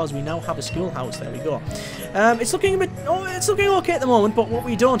teacher, because we now have a schoolhouse. There we go. It's looking a bit, it's looking okay at the moment, but what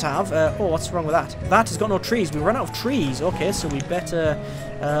we don't have, oh, what's wrong with that? That has got no trees. We run out of trees. Okay, so we better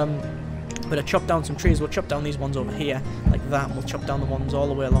chop down some trees. We'll chop down these ones over here, like that, and we'll chop down the ones all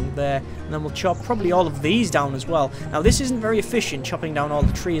the way along there, and then we'll chop probably all of these down as well. Now, this isn't very efficient, chopping down all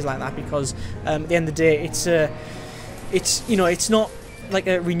the trees like that, because at the end of the day, it's you know, it's not like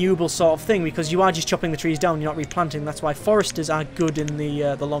a renewable sort of thing, because you are just chopping the trees down, you're not replanting. That's why foresters are good in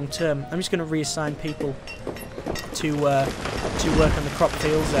the long term. I'm just going to reassign people to work on the crop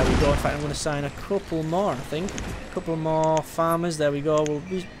fields. There we go. In fact, I'm going to assign a couple more, I think. A couple more farmers. There we go. We'll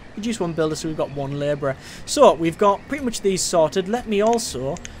reduce one builder, so we've got one labourer. So we've got pretty much these sorted. Let me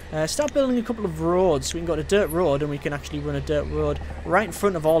also start building a couple of roads. So we can go to dirt road, and we can actually run a dirt road right in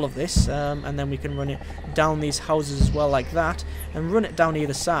front of all of this, and then we can run it down these houses as well, like that, and run it down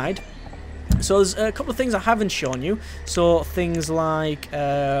either side. So there's a couple of things I haven't shown you. So things like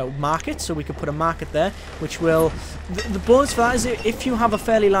market, so we could put a market there, which will... The bonus for that is if you have a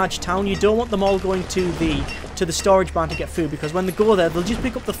fairly large town, you don't want them all going to the storage barn to get food, because when they go there, they'll just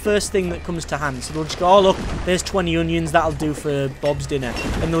pick up the first thing that comes to hand. So they'll just go, oh look, there's 20 onions, that'll do for Bob's dinner,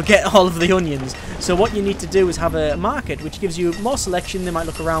 and they'll get all of the onions. So what you need to do is have a market, which gives you more selection. They might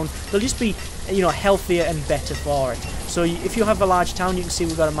look around, they'll just be, you know, healthier and better for it. So if you have a large town, you can see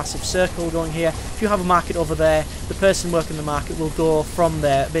we've got a massive circle going here. If you have a market over there, the person working the market will go from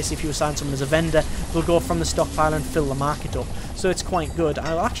there. Basically, if you assign someone as a vendor, they'll go from the stockpile and fill the market up. So it's quite good.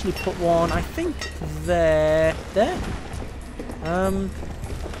 I'll actually put one, I think, there. I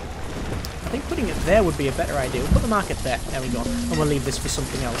think putting it there would be a better idea. We'll put the market there. There we go. And we'll leave this for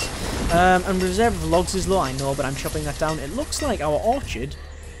something else. And reserve of logs is low, I know, but I'm chopping that down. It looks like our orchard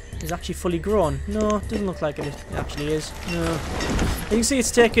is actually fully grown. No, it doesn't look like it actually is. No. You can see it's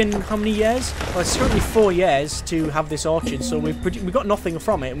taken how many years? Well, it's currently 4 years to have this orchard, so we've got nothing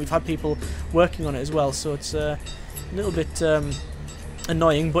from it, and we've had people working on it as well, so it's a little bit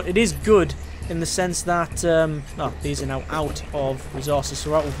annoying, but it is good in the sense that oh, these are now out of resources,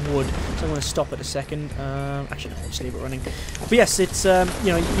 so we're out of wood. So I'm going to stop it a second. Actually, no, I'll just leave it running. But yes, it's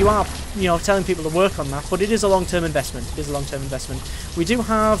you know, you are, you know, telling people to work on that, but it is a long-term investment. It is a long-term investment. We do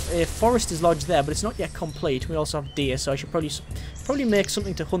have a forester's lodge there, but it's not yet complete. We also have deer, so I should probably make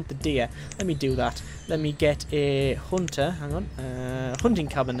something to hunt the deer. Let me do that. Let me get a hunter. Hang on, hunting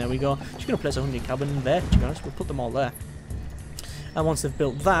cabin. There we go. Just going to place a hunting cabin there. To be honest, we'll put them all there. And once they've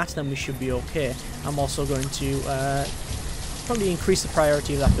built that, then we should be okay. I'm also going to probably increase the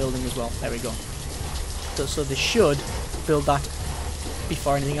priority of that building as well. There we go. So they should build that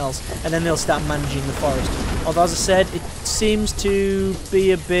before anything else, and then they'll start managing the forest. Although, as I said, it seems to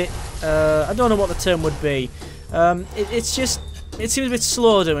be a bit... I don't know what the term would be. It's just... It seems a bit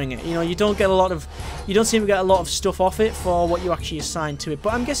slow doing it. You know, you don't get a lot of... You don't seem to get a lot of stuff off it for what you actually assign to it.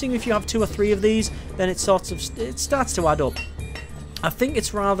 But I'm guessing if you have 2 or 3 of these, then it starts to add up. I think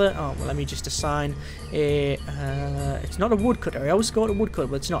it's rather... Oh, well, let me just assign a... it's not a woodcutter. I always go to woodcutter,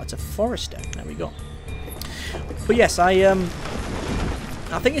 but it's not. It's a forester. There we go. But yes, I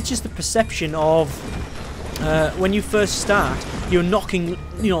think it's just the perception of... when you first start, you're knocking,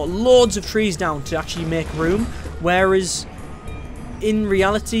 you know, loads of trees down to actually make room, whereas... in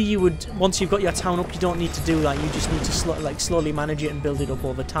reality, you would, once you've got your town up, you don't need to do that. You just need to slowly manage it and build it up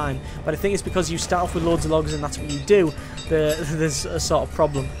over time. But I think it's because you start off with loads of logs and that's what you do. There's a sort of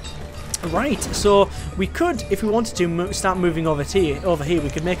problem. Right, so we could, if we wanted to, start moving over here. We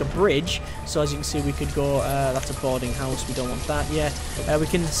could make a bridge. So as you can see, we could go. That's a boarding house. We don't want that yet. We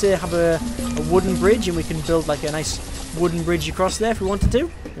can say have a wooden bridge, and we can build like a nice wooden bridge across there if we wanted to,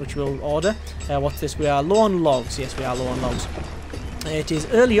 which we'll order. What's this? We are low on logs. Yes, we are low on logs. It is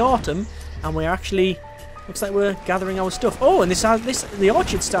early autumn, and we're actually... Looks like we're gathering our stuff. Oh, and the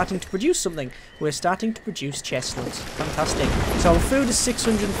orchard's starting to produce something. We're starting to produce chestnuts. Fantastic. So our food is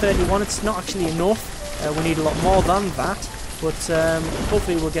 631. It's not actually enough. We need a lot more than that. But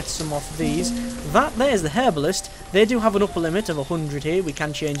hopefully we'll get some off these. That there's the herbalist. They do have an upper limit of 100 here. We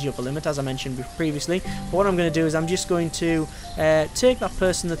can change the upper limit, as I mentioned previously. But what I'm going to do is I'm just going to take that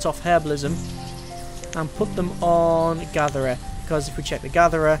person that's off herbalism and put them on gatherer. Because if we check the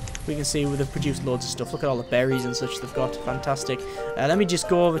gatherer, we can see they've produced loads of stuff. Look at all the berries and such they've got. Fantastic. Let me just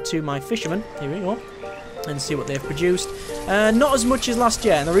go over to my fisherman. Here we go. And see what they've produced. Not as much as last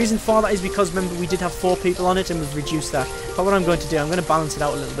year. And the reason for that is because, remember, we did have 4 people on it and we've reduced that. But what I'm going to do, I'm going to balance it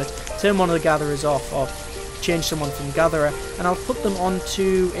out a little bit. Turn one of the gatherers off, or change someone from gatherer. And I'll put them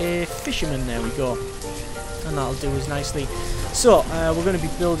onto a fisherman. There we go. And that'll do us nicely. So, we're going to be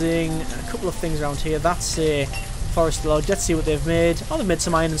building a couple of things around here. That's a forest log. Let's see what they've made. Oh, they've made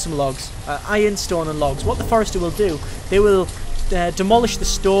some iron and some logs. Iron, stone and logs. What the forester will do, they will demolish the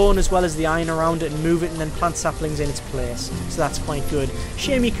stone as well as the iron around it and move it and then plant saplings in its place. So that's quite good.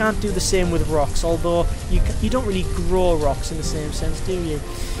 Shame you can't do the same with rocks, although you don't really grow rocks in the same sense, do you?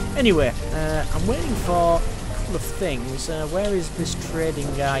 Anyway, I'm waiting for a couple of things. Where is this trading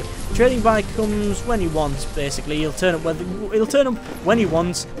guy? Trading guy comes when he wants, basically. He'll turn up when he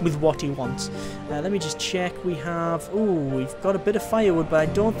wants with what he wants. Let me just check. We have... Ooh, we've got a bit of firewood, but I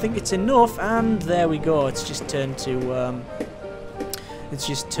don't think it's enough. And there we go. It's just turned to... It's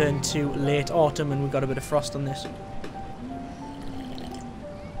just turned to late autumn and we've got a bit of frost on this.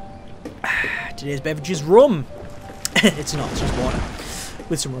 Today's beverage is rum. It's not, it's just water.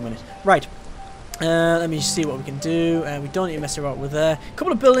 With some rum in it. Right. Let me just see what we can do. We don't need to mess around with there. A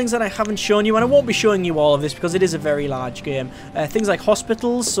couple of buildings that I haven't shown you, and I won't be showing you all of this because it is a very large game. Things like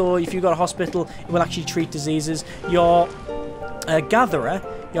hospitals, so if you've got a hospital, it will actually treat diseases. Your gatherer,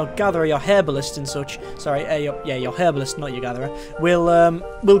 your herbalist and such. Sorry, your herbalist, not your gatherer.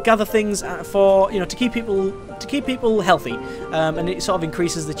 Will gather things for to keep people healthy, and it sort of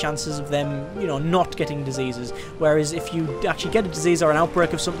increases the chances of them not getting diseases. Whereas if you actually get a disease or an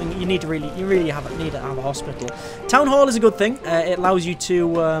outbreak of something, you need to have a hospital. Town hall is a good thing. It allows you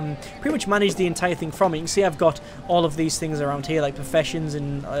to pretty much manage the entire thing from it. You can see I've got all of these things around here, like professions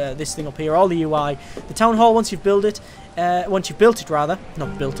and this thing up here, all the UI. The town hall, once you've built it. Once you've built it, rather,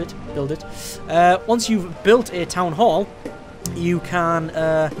 not built it, build it. Once you've built a town hall, you can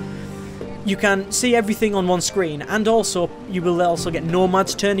see everything on one screen, and also you will also get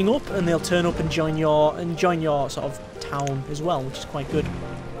nomads turning up, and they'll turn up and join your sort of town as well, which is quite good.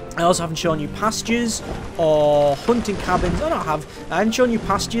 I also haven't shown you pastures or hunting cabins. I haven't shown you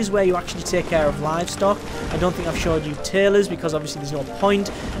pastures where you actually take care of livestock. I don't think I've showed you tailors because obviously there's no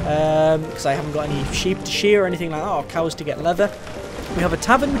point, because I haven't got any sheep to shear or anything like that, or cows to get leather. We have a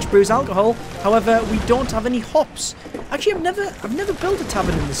tavern which brews alcohol. However, we don't have any hops. Actually, I've never built a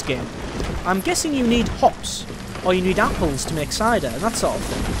tavern in this game. I'm guessing you need hops, or you need apples to make cider and that sort of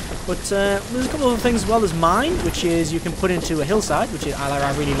thing. But there's a couple of other things as well. There's mine, which is you can put into a hillside, which is,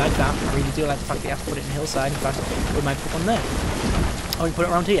 I really like that. I really do like the fact that you have to put it in a hillside. In fact, we might put one there. Or you can put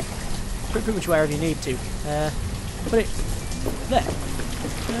it around here. Pretty much wherever you need to. Put it there.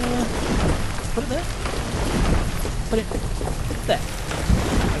 Put it there. Put it there.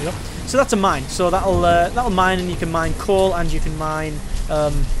 There we go. So that's a mine. So that'll mine, and you can mine coal, and you can mine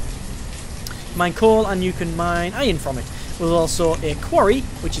coal, and you can mine iron from it. There's also a quarry,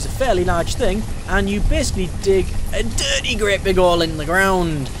 which is a fairly large thing, and you basically dig a dirty great big hole in the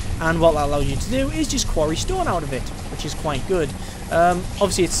ground, and what that allows you to do is just quarry stone out of it, which is quite good.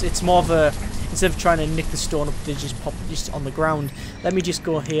 Obviously it's more of a, instead of trying to nick the stone up, they just pop just on the ground. Let me just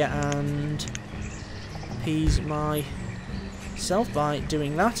go here and appease myself by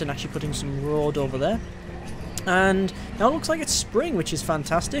doing that and actually putting some road over there. And now it looks like it's spring, which is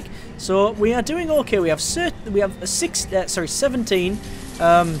fantastic. So we are doing okay. We have 17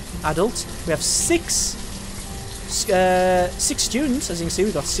 adults. We have six students. As you can see,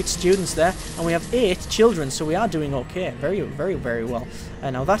 we've got 6 students there, and we have 8 children. So we are doing okay. Very, very, very well.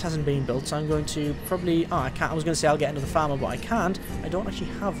 Now that hasn't been built, so I'm going to probably. Oh, I can't. I was going to say I'll get another farmer, but I can't. I don't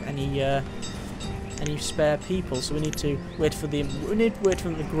actually have any spare people, so we need to wait for them. We need to wait for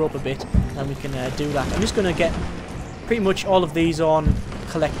them to grow up a bit, and we can do that. I'm just going to get pretty much all of these on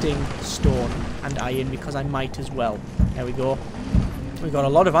collecting stone and iron because I might as well. There we go. We've got a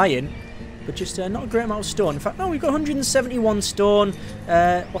lot of iron, but just not a great amount of stone. In fact, no, we've got 171 stone.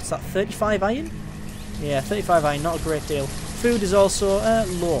 What's that? 35 iron? Yeah, 35 iron. Not a great deal. Food is also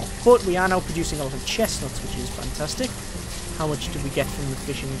low, but we are now producing a lot of chestnuts, which is fantastic. How much did we get from the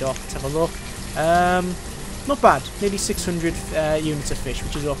fishing dock? Let's have a look. Not bad. Maybe 600 units of fish,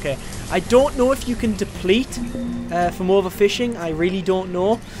 which is okay. I don't know if you can deplete from overfishing. I really don't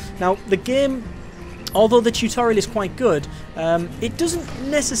know. Now, the game, although the tutorial is quite good, it doesn't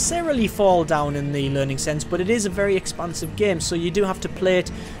necessarily fall down in the learning sense, but it is a very expansive game, so you do have to play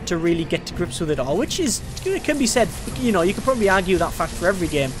it to really get to grips with it all, which is, it can be said, you could probably argue that fact for every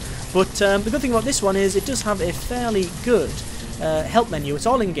game. But the good thing about this one is it does have a fairly good help menu. It's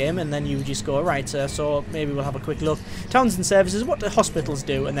all in game, and then you just go, right, so maybe we'll have a quick look. Towns and services, what do hospitals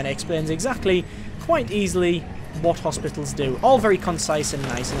do? And then it explains exactly, quite easily, what hospitals do. All very concise and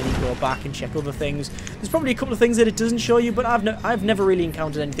nice, and then you go back and check other things. There's probably a couple of things that it doesn't show you, but I've never really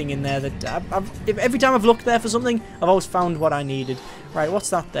encountered anything in there that every time I've looked there for something, I've always found what I needed. Right, what's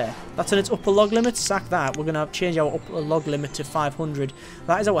that there? That's in its upper log limit. Sack that. We're going to change our upper log limit to 500.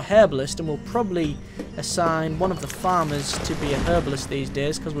 That is our herbalist, and we'll probably assign one of the farmers to be a herbalist these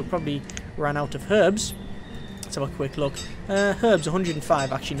days, because we'll probably run out of herbs. Let's have a quick look. Herbs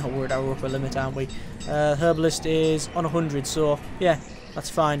 105. Actually, no, we're at our upper limit, aren't we? Herbalist is on 100, so yeah, that's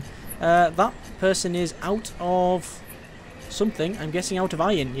fine. That person is out of something. I'm guessing out of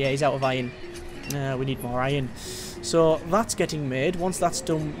iron. Yeah, he's out of iron. We need more iron. So that's getting made. Once that's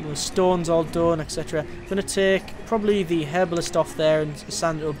done, the stone's all done, etc. I'm going to take probably the herbalist off there and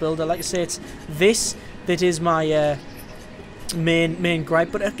assign it to a builder. Like I say, it's this that is my main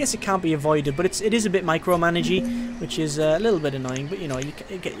gripe, but I guess it can't be avoided. But it is a bit micromanagey, which is a little bit annoying. But you know,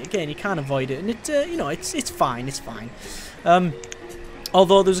 again, you can't avoid it, and you know, it's fine. It's fine.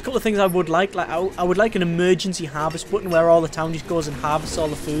 Although there's a couple of things I would like I would like an emergency harvest button where all the town just goes and harvests all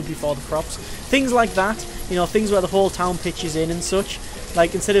the food before the crops. Things like that, you know, things where the whole town pitches in and such.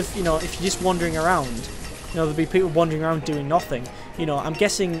 Like, instead of, you know, if you're just wandering around, you know, there'll be people wandering around doing nothing. You know, I'm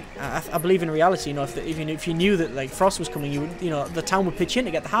guessing, I believe in reality, you know, if you knew that, like, frost was coming, you know, the town would pitch in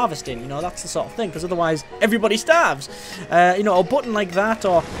to get the harvest in, you know, that's the sort of thing, because otherwise everybody starves. You know, a button like that,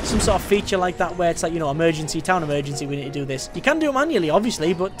 or some sort of feature like that where it's like, you know, emergency, town emergency, we need to do this. You can do it manually,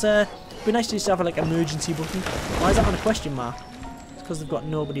 obviously, but it'd be nice to just have a, like, emergency button. Why is that on a question mark? It's because they've got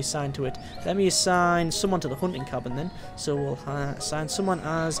nobody assigned to it. Let me assign someone to the hunting cabin then. So we'll assign someone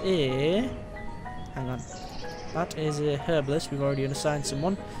as a... Hang on. That is a herbalist. We've already assigned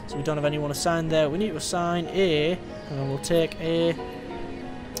someone, so we don't have anyone assigned there. We need to assign a, and we'll take a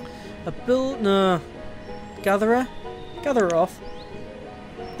gatherer off,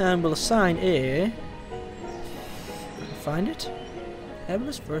 and we'll assign a. Find it.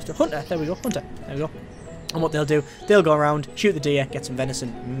 Herbalist first. Hunter. There we go. Hunter. There we go. And what they'll do, they'll go around, shoot the deer, get some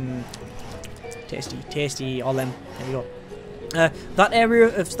venison. Tasty, tasty. All them. There we go. That area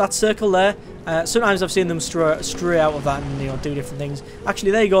of that circle there, sometimes I've seen them stray out of that and, you know, do different things.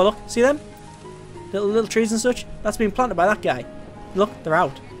 Actually, there you go, look, see them? Little trees and such? That's been planted by that guy. Look, they're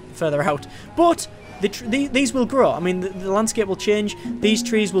out, further out. But these will grow. I mean, the landscape will change. These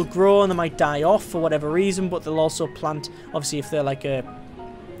trees will grow and they might die off for whatever reason, but they'll also plant, obviously, if they're like a...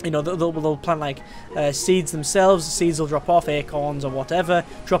 You know, they'll plant like seeds themselves. The seeds will drop off, acorns or whatever,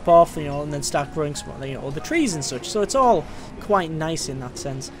 drop off, you know, and then start growing some, you know, the trees and such. So it's all quite nice in that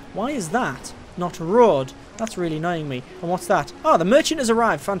sense. Why is that not a road? That's really annoying me. And what's that? Oh, the merchant has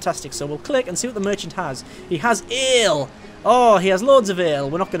arrived. Fantastic. So we'll click and see what the merchant has. He has ale. Oh, he has loads of ale.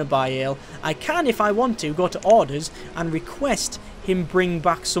 We're not going to buy ale. I can, if I want to, go to orders and request him bring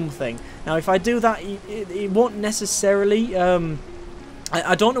back something. Now, if I do that, it won't necessarily...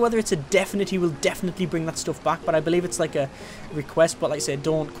 I don't know whether it's a definite, he will definitely bring that stuff back, but I believe it's like a request, but like I said,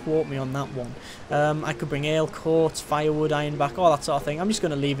 don't quote me on that one. I could bring ale, coats, firewood, ironback, all that sort of thing. I'm just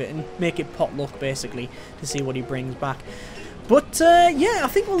going to leave it and make it potluck, basically, to see what he brings back. But, yeah, I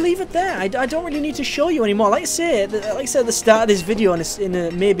think we'll leave it there. I don't really need to show you anymore. Like I said at the start of this video, in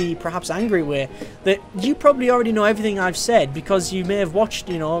a maybe perhaps angry way, that you probably already know everything I've said, because you may have watched,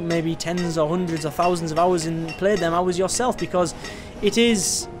 you know, maybe tens or hundreds or thousands of hours and played them hours yourself, because it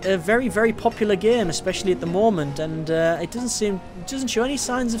is a very, very popular game, especially at the moment, and it doesn't show any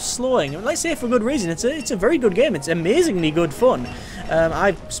signs of slowing. Like I say, for good reason. It's a very good game. It's amazingly good fun.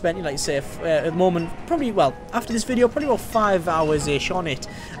 I've spent, like I say, at the moment, probably, well, after this video, probably about 5 hours-ish on it,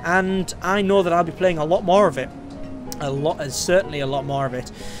 and I know that I'll be playing a lot more of it. Certainly a lot more of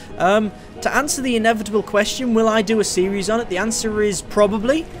it. To answer the inevitable question, will I do a series on it? The answer is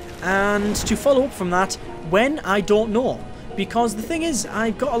probably, and to follow up from that, when, I don't know. Because the thing is,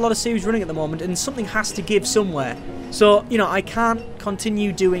 I've got a lot of series running at the moment, and something has to give somewhere. So, you know, I can't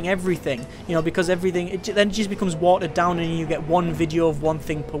continue doing everything, you know, because everything, then it just becomes watered down and you get one video of one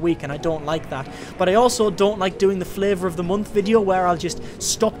thing per week, and I don't like that. But I also don't like doing the flavour of the month video where I'll just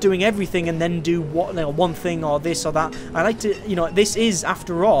stop doing everything and then do one thing or this or that. I like to, you know, this is,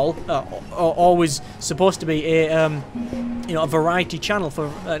 after all, always supposed to be a, you know, a variety channel for,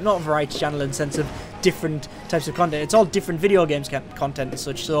 not a variety channel in the sense of different types of content. It's all different video games content and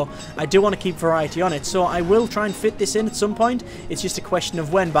such, so I do want to keep variety on it. So I will try and fit this in at some point. It's just a question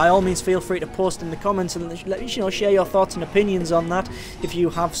of when. By all means, feel free to post in the comments and let me, you know, share your thoughts and opinions on that. If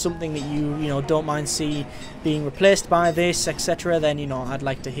you have something that you know, don't mind see being replaced by this, etc., then, you know, I'd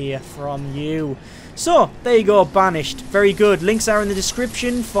like to hear from you. So, there you go, Banished. Very good. Links are in the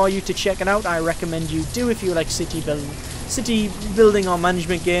description for you to check it out. I recommend you do if you like city city building or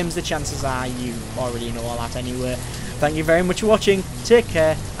management games, the chances are you already know all that anyway. Thank you very much for watching, take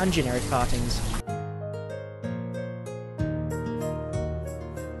care, and generic partings.